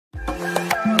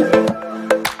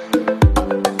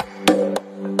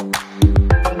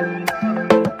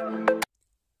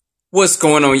What's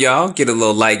going on, y'all? Get a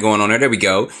little light going on there. There we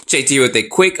go. JT here with a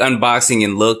quick unboxing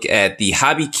and look at the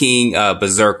Hobby King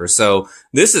Berserker. So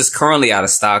this is currently out of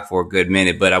stock for a good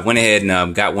minute, but I went ahead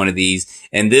and got one of these.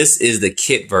 And this is the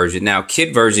kit version. Now,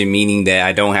 kit version meaning that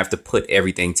I don't have to put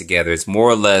everything together. It's more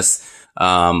or less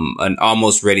an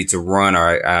almost ready to run,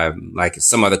 or like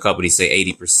some other companies say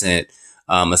 80%.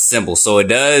 Assembled. So it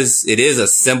is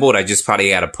assembled. I just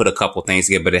probably got to put a couple things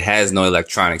together, but it has no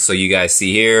electronics. So you guys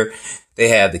see here, they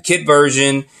have the kit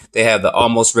version. They have the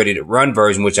almost ready to run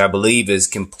version, which I believe is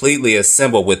completely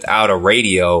assembled without a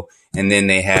radio. And then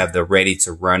they have the ready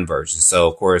to run version. So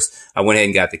of course I went ahead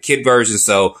and got the kit version.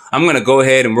 So I'm going to go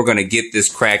ahead and we're going to get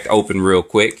this cracked open real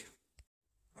quick.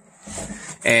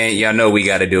 And y'all know we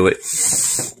got to do it.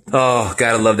 Oh,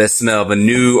 gotta love that smell of a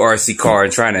new RC car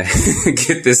and trying to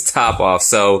get this top off.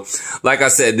 So, like I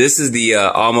said, this is the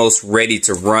almost ready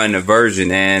to run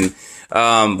version. And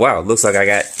wow, it looks like I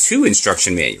got two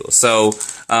instruction manuals. So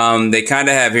they kind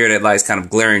of have here, that light's kind of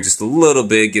glaring just a little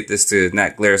bit. Get this to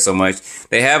not glare so much.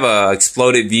 They have a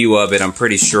exploded view of it. I'm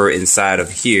pretty sure inside of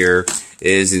here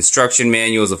is instruction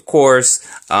manuals, of course.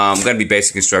 Gonna be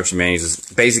basic instruction manuals,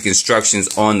 basic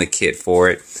instructions on the kit for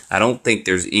it. I don't think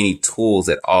there's any tools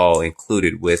at all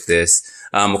included with this.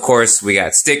 Of course, we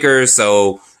got stickers.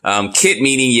 So kit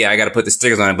meaning, yeah, I got to put the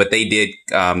stickers on it, but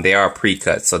they are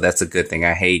pre-cut. So that's a good thing.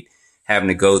 I hate having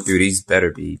to go through these.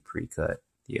 Better be pre-cut.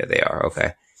 Yeah, they are.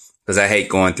 Okay. Because I hate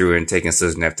going through and taking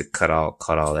scissors and have to cut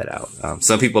all that out.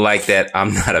 Some people like that.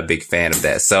 I'm not a big fan of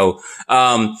that. So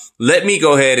let me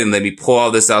go ahead and let me pull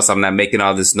all this out so I'm not making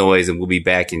all this noise, and we'll be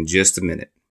back in just a minute.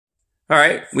 All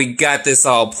right, we got this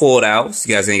all pulled out. So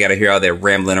you guys ain't got to hear all that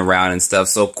rambling around and stuff.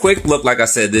 So quick look, like I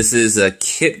said, this is a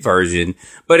kit version,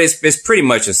 but it's pretty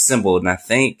much assembled. And I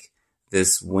think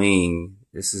this wing,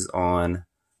 this is on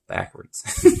backwards.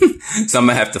 So I'm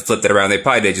gonna have to flip that around. They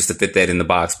probably did just to fit that in the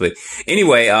box. But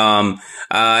anyway,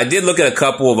 I did look at a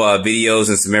couple of videos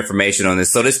and some information on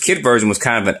this. So this kit version was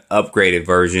kind of an upgraded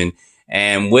version.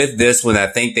 And with this one, I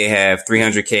think they have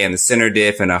 300K in the center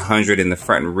diff and 100 in the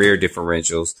front and rear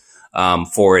differentials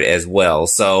for it as well.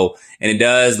 So, and it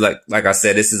does, like I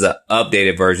said, this is an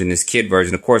updated version, this kit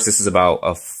version. Of course, this is about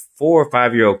a 4 or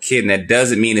 5 year old kit, and that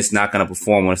doesn't mean it's not going to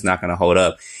perform when it's not going to hold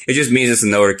up. It just means it's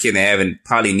an older kit and they haven't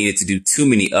probably needed to do too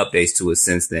many updates to it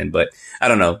since then, but I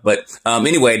don't know. But,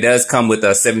 anyway, it does come with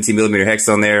a 17mm hex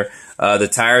on there. The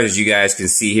tires, as you guys can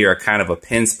see here, are kind of a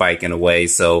pin spike in a way.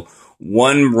 So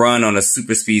one run on a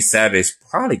super speed Saturday is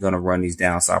probably going to run these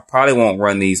down. So I probably won't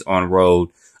run these on road.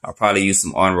 I'll probably use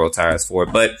some on-road tires for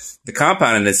it, but the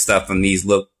compound in this stuff on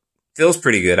these feels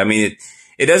pretty good. I mean,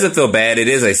 it doesn't feel bad. It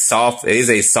is a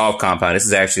soft compound. This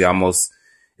is actually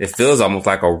it feels almost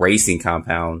like a racing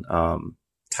compound,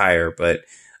 tire, but,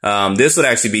 this would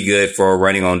actually be good for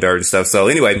running on dirt and stuff. So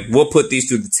anyway, we'll put these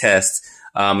through the test,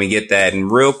 and get that.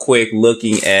 And real quick,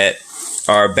 looking at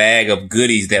our bag of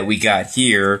goodies that we got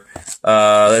here,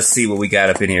 let's see what we got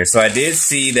up in here. So I did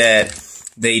see that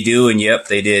they do, and yep,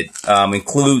 they did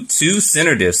include two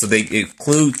center diffs. So they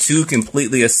include two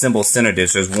completely assembled center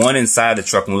diffs. There's one inside the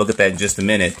truck, and we'll look at that in just a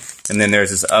minute. And then there's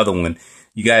this other one.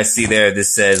 You guys see there,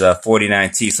 this says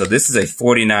 49T. So this is a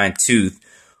 49 tooth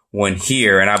one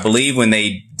here. And I believe when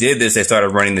they did this, they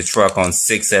started running the truck on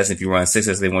 6S. If you run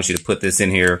 6S, they want you to put this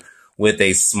in here with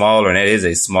a smaller, and that is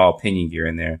a small pinion gear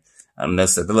in there.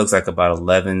 That looks like about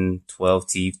 11, 12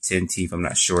 teeth, 10 teeth. I'm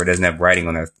not sure. It doesn't have writing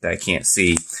on there that I can't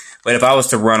see. But if I was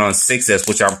to run on 6S,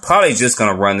 which I'm probably just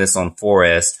going to run this on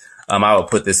 4S, I would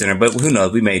put this in there. But who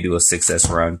knows? We may do a 6S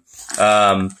run.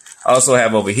 Also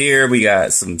have over here, we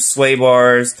got some sway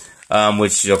bars,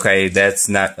 which, okay, that's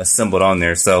not assembled on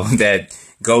there. So that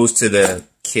goes to the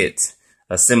kit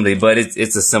assembly. But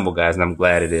it's assembled, guys, and I'm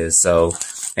glad it is. So,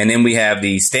 and then we have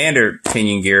the standard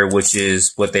pinion gear, which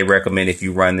is what they recommend if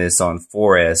you run this on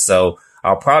 4S. So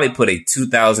I'll probably put a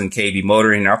 2000 kV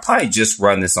motor in. I'll probably just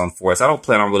run this on 4S. I don't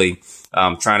plan on really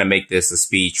trying to make this a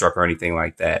speed truck or anything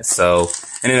like that. So,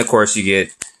 and then of course you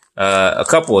get a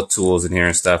couple of tools in here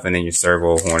and stuff, and then your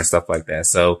servo horn and stuff like that.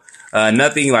 So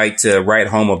nothing like to write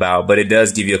home about, but it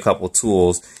does give you a couple of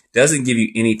tools. It doesn't give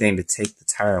you anything to take the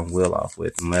tire and wheel off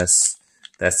with, unless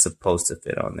that's supposed to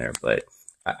fit on there, but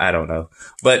I don't know.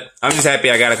 But I'm just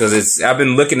happy I got it, because I've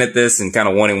been looking at this and kind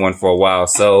of wanting one for a while.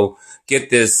 So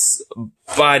get this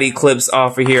body clips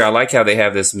off of here. I like how they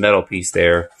have this metal piece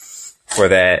there for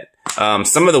that.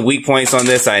 Some of the weak points on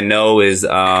this I know is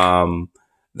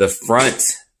the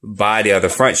front body, or the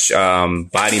front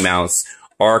body mounts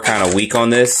are kind of weak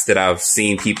on this, that I've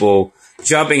seen people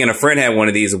jumping, and a friend had one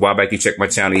of these a while back. He checked my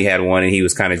channel. He had one, and he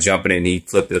was kind of jumping it, and he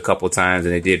flipped it a couple of times,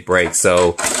 and it did break.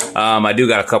 So I do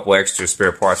got a couple extra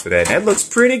spare parts for that. That looks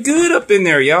pretty good up in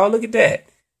there, y'all. Look at that.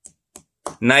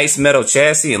 Nice metal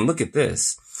chassis, and look at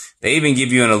this. They even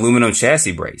give you an aluminum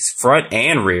chassis brace, front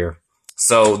and rear.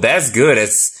 So that's good.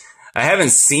 I haven't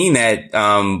seen that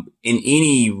in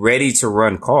any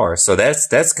ready-to-run car. So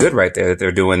that's good right there that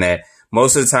they're doing that.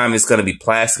 Most of the time, it's going to be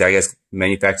plastic. I guess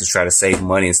manufacturers try to save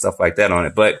money and stuff like that on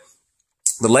it. But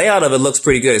the layout of it looks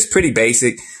pretty good. It's pretty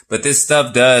basic, but this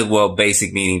stuff does, well,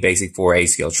 basic meaning basic for a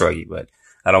scale Truggy, but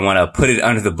I don't want to put it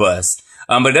under the bus.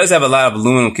 But it does have a lot of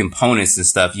aluminum components and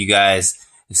stuff you guys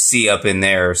see up in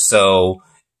there. So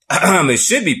it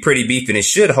should be pretty beefy, and it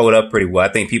should hold up pretty well.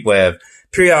 I think people have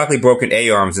periodically broken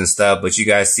A-arms and stuff, but you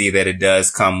guys see that it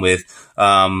does come with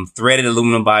threaded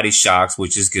aluminum body shocks,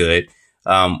 which is good.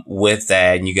 With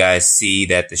that, and you guys see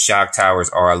that the shock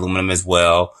towers are aluminum as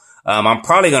well. I'm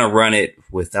probably going to run it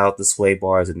without the sway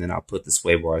bars, and then I'll put the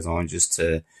sway bars on just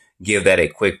to give that a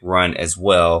quick run as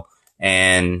well.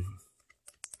 And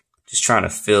just trying to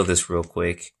fill this real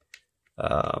quick.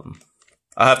 I'll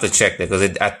have to check that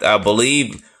because I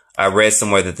believe I read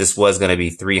somewhere that this was going to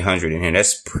be 300 in here.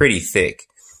 That's pretty thick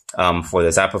for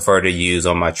this. I prefer to use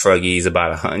on my Truggies about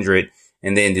 100.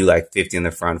 And then do like 50 in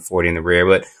the front, 40 in the rear.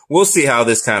 But we'll see how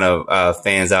this kind of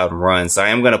fans out and runs. So I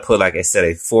am going to put, like I said,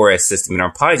 a 4S system. And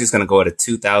I'm probably just going to go with a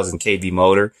 2000 kV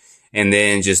motor and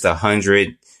then just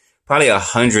probably a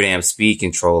 100 amp speed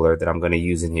controller that I'm going to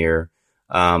use in here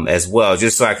as well,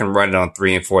 just so I can run it on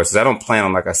 3 and 4. Because I don't plan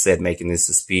on, like I said, making this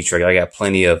a speed truck. I got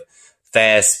plenty of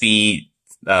fast speed,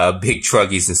 big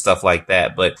Truggies and stuff like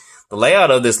that. But the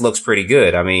layout of this looks pretty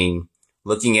good. I mean,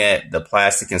 looking at the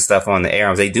plastic and stuff on the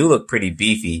A-arms, they do look pretty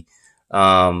beefy.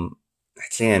 I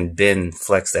can bend,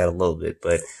 flex that a little bit,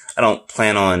 but I don't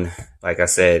plan on, like I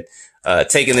said,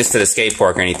 taking this to the skate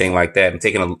park or anything like that. I'm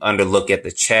taking an under look at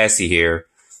the chassis here.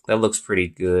 That looks pretty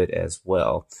good as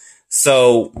well.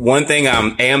 So one thing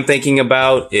I am thinking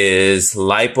about is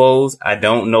lipos. I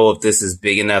don't know if this is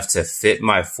big enough to fit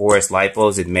my 4S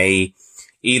lipos. It may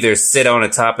either sit on the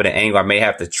top of the angle. I may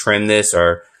have to trim this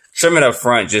or trim it up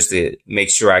front just to make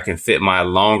sure I can fit my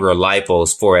longer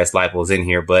lipos, 4S lipos in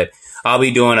here. But I'll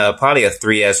be doing probably a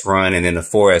 3S run and then a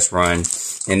 4S run.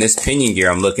 And this pinion gear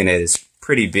I'm looking at is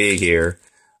pretty big here.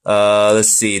 Let's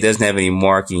see. It doesn't have any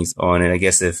markings on it. I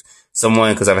guess if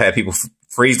someone, because I've had people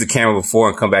freeze the camera before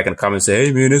and come back in the comments and say,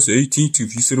 hey, man, that's an 18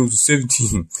 tooth. You said it was a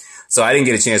 17. So I didn't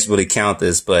get a chance to really count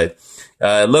this, but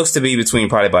it looks to be between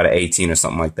probably about an 18 or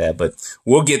something like that. But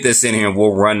we'll get this in here and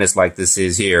we'll run this like this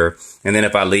is here. And then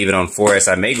if I leave it on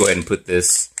 4S, I may go ahead and put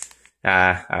this.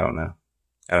 I don't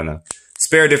know.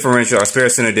 Spare differential or spare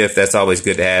center diff, that's always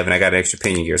good to have. And I got an extra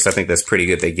pinion gear, so I think that's pretty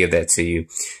good they give that to you.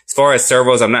 As far as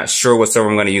servos, I'm not sure what servo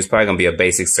I'm going to use. Probably going to be a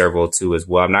basic servo too as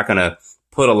well. I'm not going to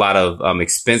put a lot of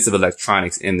expensive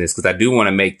electronics in this because I do want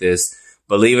to make this,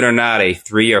 believe it or not, a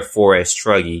 3 or 4S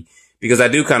Truggy. Because I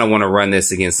do kind of want to run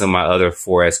this against some of my other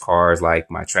 4S cars, like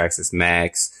my Traxxas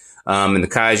Max, and the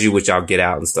Kaiju, which I'll get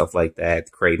out and stuff like that,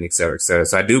 the Creighton, et cetera, et cetera.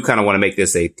 So I do kind of want to make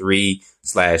this a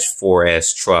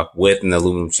 3/4S truck with an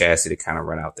aluminum chassis to kind of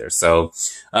run out there. So,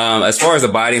 as far as the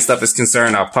body and stuff is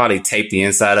concerned, I'll probably tape the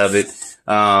inside of it.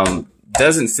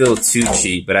 Doesn't feel too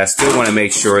cheap, but I still want to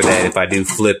make sure that if I do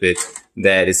flip it,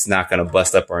 that it's not going to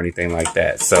bust up or anything like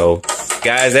that. So,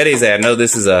 guys, that is it. I know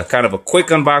this is a kind of a quick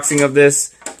unboxing of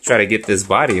this. Try to get this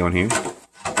body on here.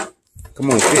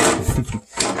 Come on, kid.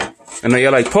 I know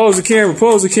y'all like, pause the camera,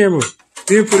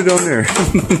 then put it on there.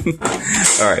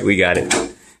 All right, we got it.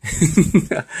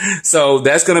 So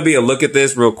that's going to be a look at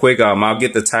this real quick. I'll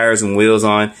get the tires and wheels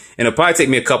on, and it'll probably take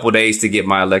me a couple days to get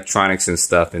my electronics and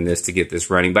stuff in this to get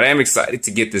this running. But I am excited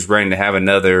to get this running, to have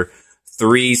another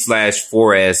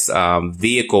 3/4S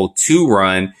vehicle to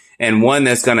run, and one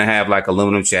that's going to have like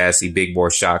aluminum chassis, big bore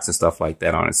shocks and stuff like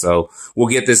that on it. So we'll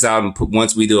get this out and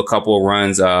once we do a couple of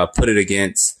runs, put it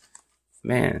against,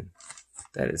 man,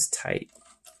 that is tight.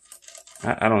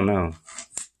 I don't know.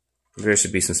 There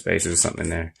should be some spacers or something in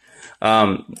there.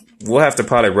 We'll have to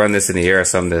probably run this in the air or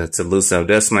something to loosen up. It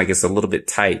does seem like it's a little bit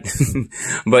tight.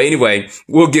 But anyway,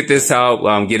 we'll get this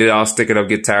out, get it all, stick it up,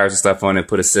 get tires and stuff on it,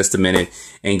 put a system in it,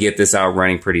 and get this out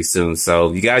running pretty soon.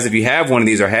 So you guys, if you have one of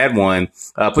these or had one,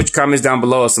 put your comments down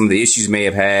below of some of the issues you may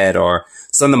have had or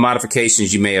some of the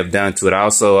modifications you may have done to it.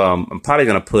 Also, I'm probably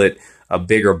going to put a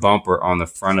bigger bumper on the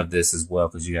front of this as well,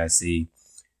 because you guys see,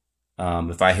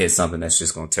 if I hit something, that's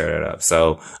just going to tear that up.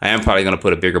 So I am probably going to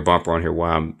put a bigger bumper on here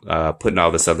while I'm putting all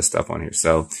this other stuff on here.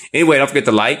 So anyway, don't forget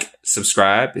to like,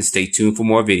 subscribe, and stay tuned for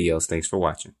more videos. Thanks for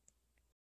watching.